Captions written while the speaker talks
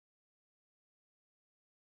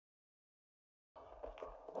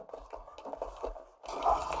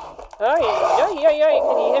Oh, yeah. Can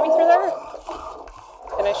you hit me through there?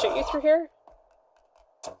 Can I shoot you through here?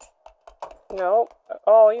 No.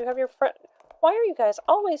 Oh, you have your friend. Why are you guys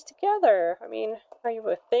always together? I mean, are you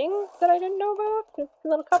a thing that I didn't know about? A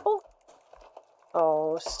little couple?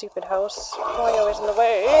 Oh, stupid house. Why are you always in the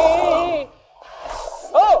way?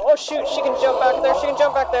 Oh, shoot. She can jump back there. She can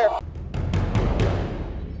jump back there.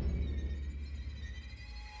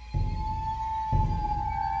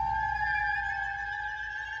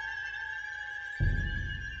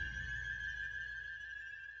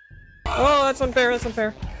 Oh, that's unfair. That's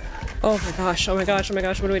unfair. Oh my gosh. Oh my gosh. Oh my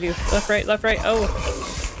gosh. What do we do? Left, right, left, right. Oh.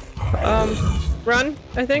 Run,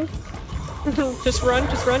 I think. Just run,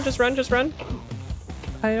 just run, just run, just run.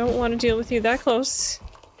 I don't want to deal with you that close.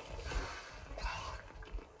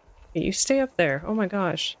 You stay up there. Oh my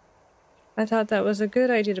gosh. I thought that was a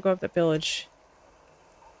good idea to go up that village.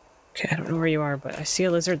 Okay, I don't know where you are, but I see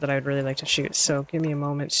a lizard that I'd really like to shoot, so give me a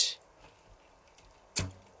moment.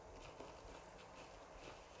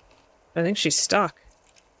 I think she's stuck.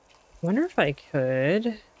 I wonder if I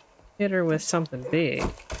could hit her with something big.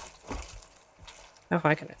 How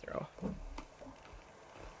high can I throw?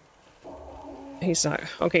 He's not.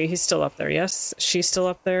 Okay, he's still up there. Yes, she's still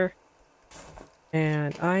up there.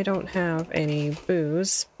 And I don't have any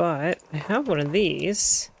booze, but I have one of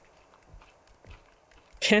these.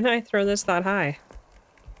 Can I throw this that high?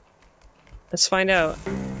 Let's find out.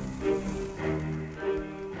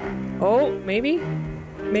 Oh, maybe?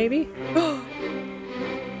 Maybe?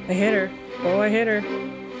 I hit her. Oh, I hit her.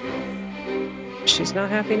 She's not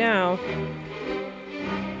happy now.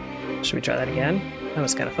 Should we try that again? That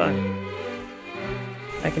was kind of fun.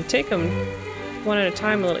 I can take them one at a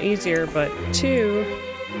time a little easier, but two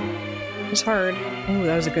is hard. Oh,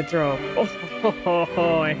 that was a good throw.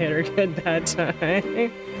 Oh, I hit her good that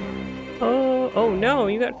time. Oh no,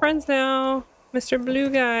 you got friends now, Mr. Blue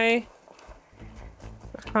Guy.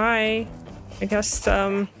 Hi. I guess,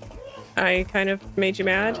 I kind of made you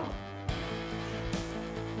mad.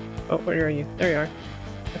 Oh, where are you? There you are.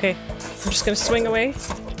 Okay, I'm just gonna swing away.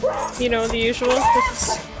 You know, the usual.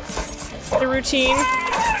 This is the routine.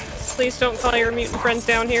 Please don't call your mutant friends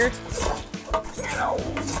down here.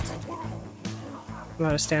 I'm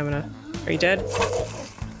out of stamina. Are you dead?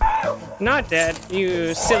 Not dead,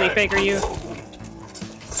 you silly faker, you.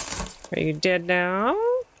 Are you dead now?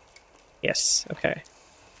 Yes, okay.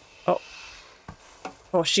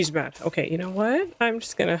 Oh, she's mad. Okay, you know what? I'm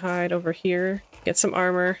just gonna hide over here, get some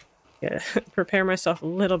armor, prepare myself a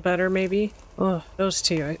little better, maybe. Oh, those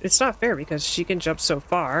two. It's not fair because she can jump so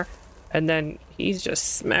far, and then he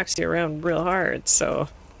just smacks you around real hard, so...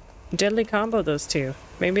 Deadly combo, those two.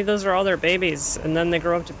 Maybe those are all their babies, and then they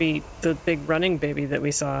grow up to be the big running baby that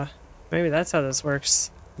we saw. Maybe that's how this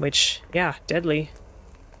works. Which, yeah, deadly.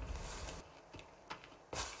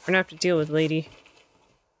 We're gonna have to deal with lady.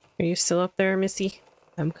 Are you still up there, Missy?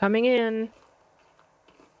 I'm coming in.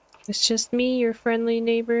 It's just me, your friendly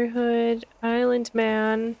neighborhood island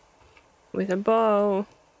man. With a bow.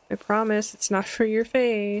 I promise it's not for your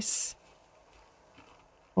face.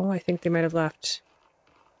 Oh, I think they might have left.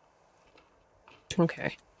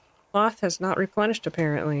 Okay. Cloth has not replenished,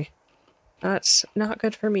 apparently. That's not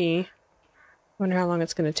good for me. Wonder how long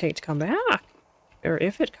it's going to take to come back. Or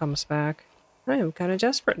if it comes back. I am kind of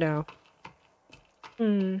desperate now.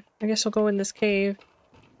 I guess I'll go in this cave.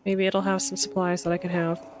 Maybe it'll have some supplies that I can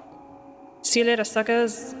have. See you later,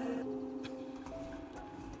 suckers!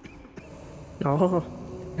 Oh,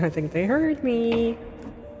 I think they heard me.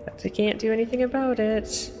 But they can't do anything about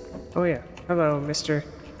it. Oh yeah. Hello, mister.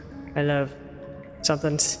 I love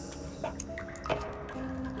somethings.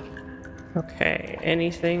 Okay,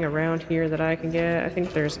 anything around here that I can get? I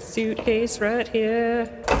think there's a suitcase right here.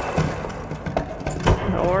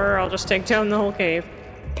 Or I'll just take down the whole cave.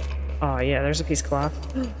 Oh yeah, there's a piece of cloth.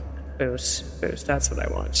 Booze. Booze, that's what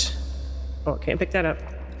I want. Oh, can't pick that up.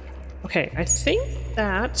 Okay, I think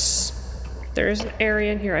that there's an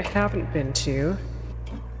area in here I haven't been to.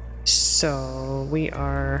 So we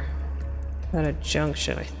are at a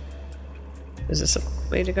junction. Is this a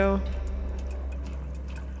way to go?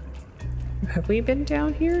 Have we been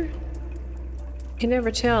down here? I can never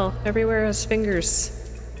tell. Everywhere has fingers.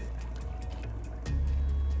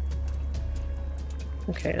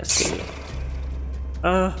 Okay, let's see.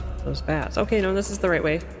 Those bats. Okay, no, this is the right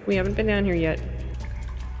way. We haven't been down here yet.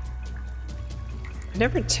 I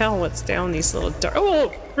never tell what's down these little dark—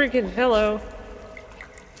 oh, freaking hello.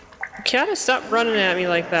 You gotta stop running at me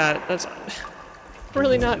like that. That's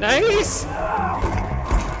really not nice.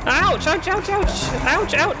 Ouch, ouch, ouch, ouch.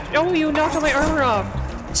 Ouch, ouch. Oh, you knocked all my armor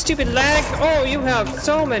off. Stupid lag. Oh, you have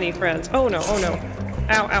so many friends. Oh no, oh no.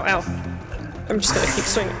 Ow, ow, ow. I'm just gonna keep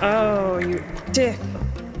swinging. Oh, you dick.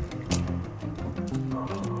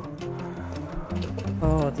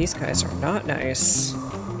 Oh, these guys are not nice.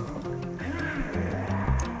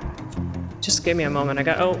 Just give me a moment. I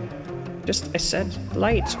got... Oh, I said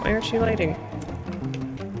light. Why aren't you lighting?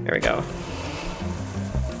 There we go.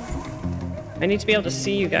 I need to be able to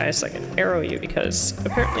see you guys so I can arrow you because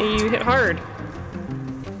apparently you hit hard.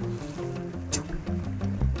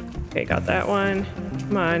 Okay, got that one.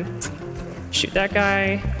 Come on. Shoot that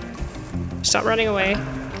guy. Stop running away.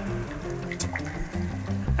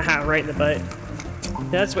 Aha, right in the butt.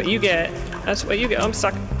 That's what you get. That's what you get. Oh, I'm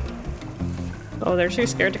stuck. Oh, they're too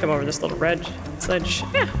scared to come over this little red ledge.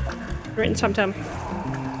 Yeah, right in tum-tum.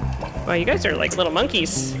 Wow, you guys are like little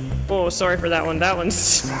monkeys. Oh, sorry for that one. That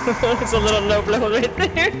one's it's a little low blow right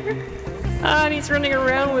there. Ah, and he's running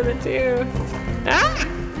around with it too. Ah!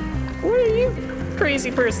 What are you,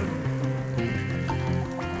 crazy person?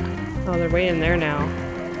 Oh, they're way in there now.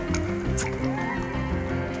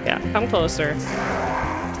 Yeah, come closer.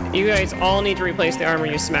 You guys all need to replace the armor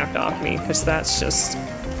you smacked off me, because that's just...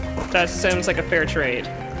 That sounds like a fair trade.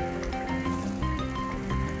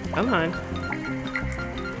 Come on.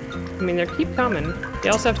 I mean, they keep coming. They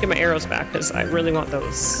also have to get my arrows back, because I really want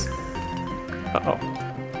those. Uh-oh.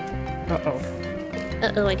 Uh-oh.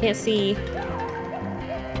 Uh-oh, I can't see.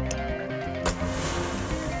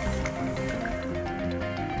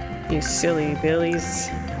 You silly billies.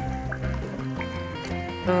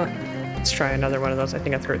 Oh, let's try another one of those. I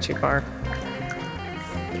think I threw it too far.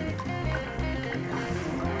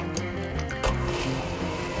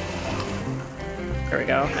 There we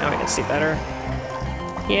go. Now we can see better.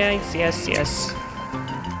 Yes, yes, yes.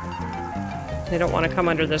 They don't want to come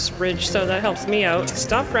under this ridge, so that helps me out.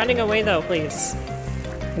 Stop running away, though, please.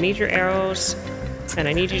 I need your arrows, and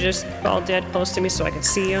I need you to just fall dead close to me so I can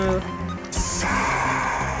see you.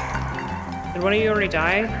 Did one of you already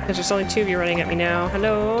die? Because there's only two of you running at me now.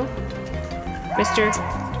 Hello? Mr.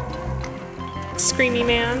 Screamy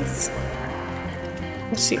Mans?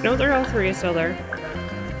 Let's see. No, they're all three still there.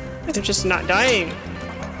 They're just not dying.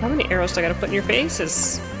 How many arrows do I gotta put in your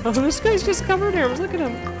faces? Oh, this guy's just covered in arrows. Look at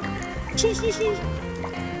him.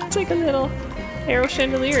 It's like a little arrow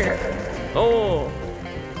chandelier. Oh,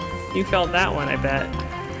 you felt that one, I bet.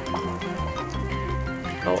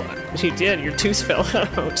 Oh, you did. Your tooth fell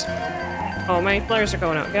out. Oh, my flares are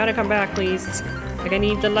going out. Gotta come back, please. Like, I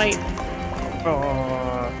need the light.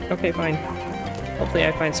 Oh, okay, fine. Hopefully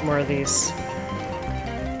I find some more of these.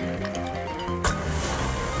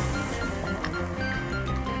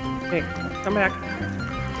 Okay, come back.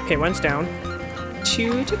 Okay, one's down.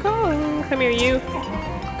 Two to go. Come here, you.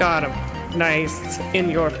 Got him. Nice. In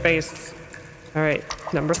your face. Alright,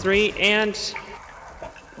 number 3, and...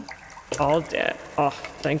 all dead. Oh,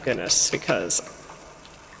 thank goodness, because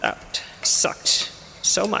that sucked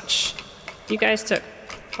so much. You guys took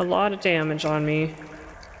a lot of damage on me.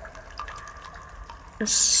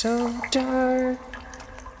 It's so dark,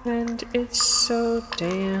 and it's so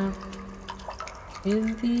damp.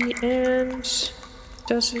 In the end,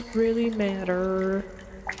 does it really matter?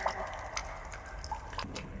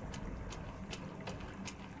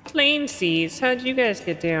 Plain seas, how'd you guys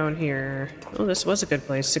get down here? Oh, this was a good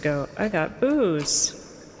place to go. I got booze.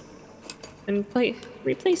 And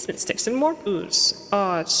replacement sticks and more booze.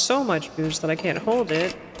 Oh, it's so much booze that I can't hold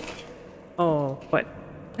it. Oh, what?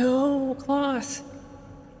 No, cloth.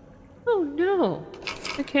 Oh no.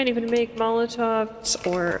 I can't even make Molotovs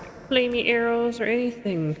or flamey arrows or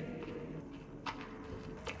anything.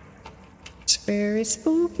 It's very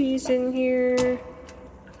spookies in here.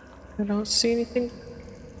 I don't see anything.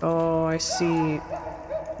 Oh, I see.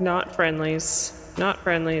 Not friendlies. Not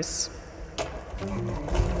friendlies.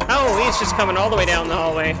 Oh, he's just coming all the way down the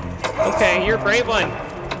hallway. Okay, you're a brave one.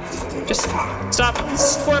 Just stop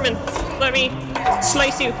squirming. Let me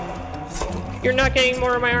slice you. You're not getting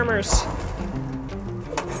more of my armors.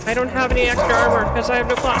 I don't have any extra armor because I have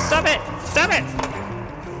no claws. Stop it! Stop it!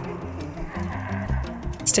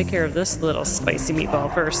 Let's take care of this little spicy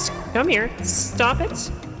meatball first. Come here. Stop it.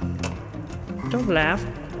 Don't laugh.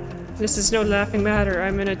 This is no laughing matter.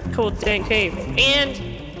 I'm in a cold, dank cave.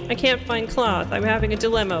 And I can't find cloth. I'm having a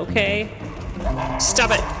dilemma, okay?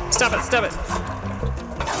 Stop it! Stop it! Stop it!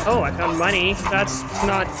 Oh, I found money. That's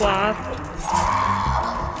not cloth.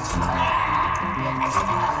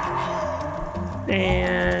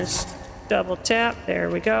 And double tap. There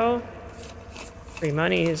we go. Free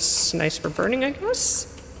money is nice for burning, I guess?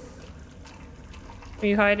 Will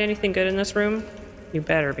you hide anything good in this room? You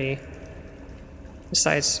better be.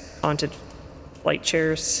 Besides haunted light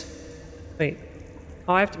chairs. Wait.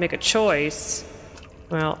 Oh, I have to make a choice.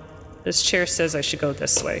 Well, this chair says I should go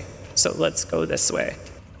this way. so let's go this way.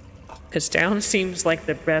 Because down seems like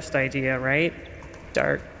the best idea, right?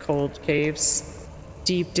 Dark, cold caves,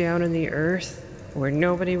 deep down in the earth, where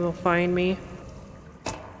nobody will find me.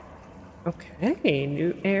 Okay,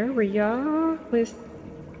 new area with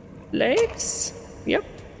lakes. Yep,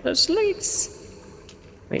 those lakes.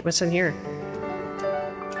 Wait, what's in here?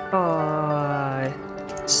 Aw,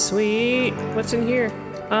 sweet. What's in here?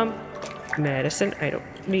 Medicine. I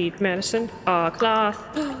don't need medicine. Aw, cloth.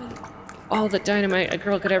 All the dynamite a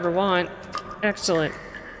girl could ever want. Excellent.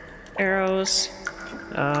 Arrows.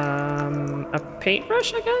 A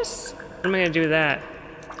paintbrush, I guess? What am I gonna do with that?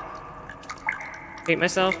 Paint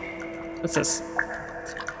myself? What's this?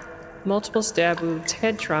 Multiple stab wounds,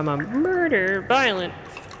 head trauma, murder, violent.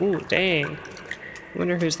 Ooh, dang.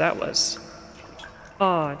 Wonder whose that was.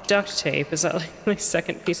 Aw, duct tape. Is that like my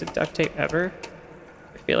second piece of duct tape ever?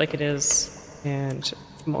 I feel like it is. And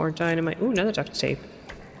more dynamite. Ooh, another duct tape.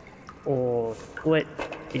 Oh, what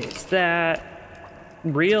is that?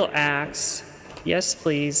 Real axe. Yes,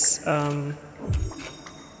 please.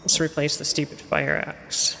 Let's replace the stupid fire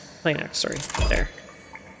axe. Plain axe, sorry. There.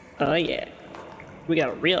 Oh yeah. We got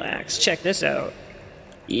a real axe. Check this out.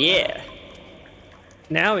 Yeah.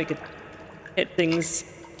 Now we could hit things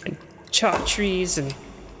and chop trees and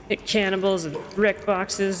hit cannibals and wreck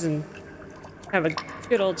boxes and have a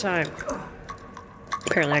good old time.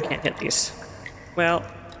 Apparently I can't hit these. Well,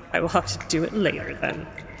 I will have to do it later then.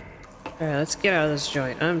 Alright, let's get out of this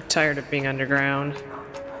joint. I'm tired of being underground.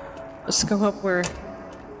 Let's go up where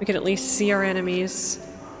we can at least see our enemies.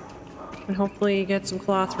 And hopefully get some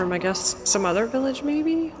cloth from, I guess, some other village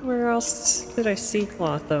maybe? Where else did I see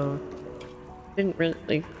cloth though? Didn't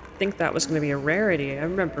really think that was going to be a rarity. I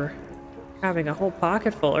remember having a whole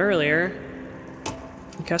pocket full earlier.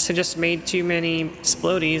 I guess I just made too many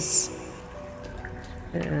explodies.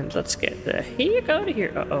 And let's get the heck out of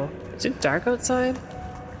here. Uh-oh. Is it dark outside?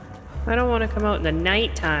 I don't want to come out in the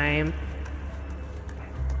nighttime.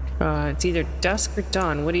 It's either dusk or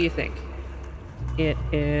dawn. What do you think? It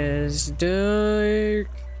is dark.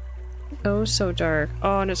 Oh, so dark.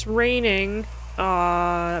 Oh, and it's raining.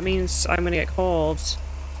 Aw, that means I'm gonna get cold.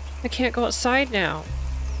 I can't go outside now.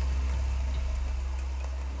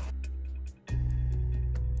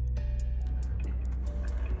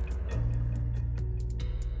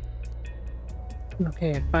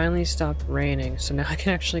 Okay, it finally stopped raining, so now I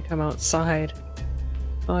can actually come outside.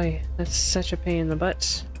 Oy, that's such a pain in the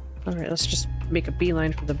butt. Alright, let's just make a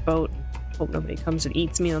beeline for the boat. Hope nobody comes and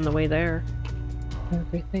eats me on the way there.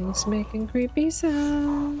 Everything's making creepy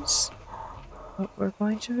sounds. But we're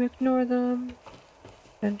going to ignore them.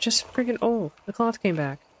 And just friggin' oh, the cloth came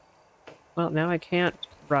back. Well, now I can't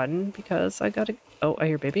run because I gotta... Oh, I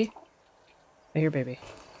hear baby. I hear baby.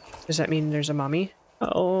 Does that mean there's a mummy?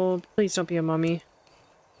 Oh, please don't be a mummy.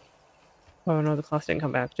 Oh no, the cloth didn't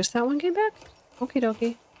come back. Just that one came back? Okie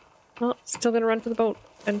dokie. Well, still gonna run for the boat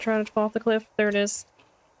and try not to fall off the cliff. There it is.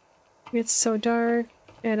 It's so dark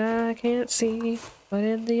and I can't see, but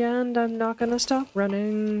in the end I'm not gonna stop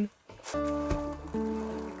running.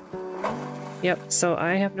 Yep, so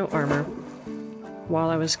I have no armor. While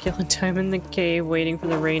I was killing time in the cave waiting for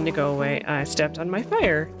the rain to go away, I stepped on my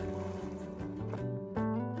fire.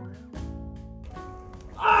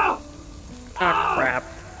 Ah, crap.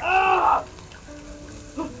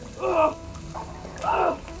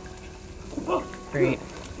 Great.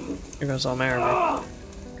 Here goes all my armor.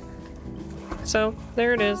 So,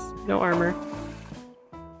 there it is. No armor.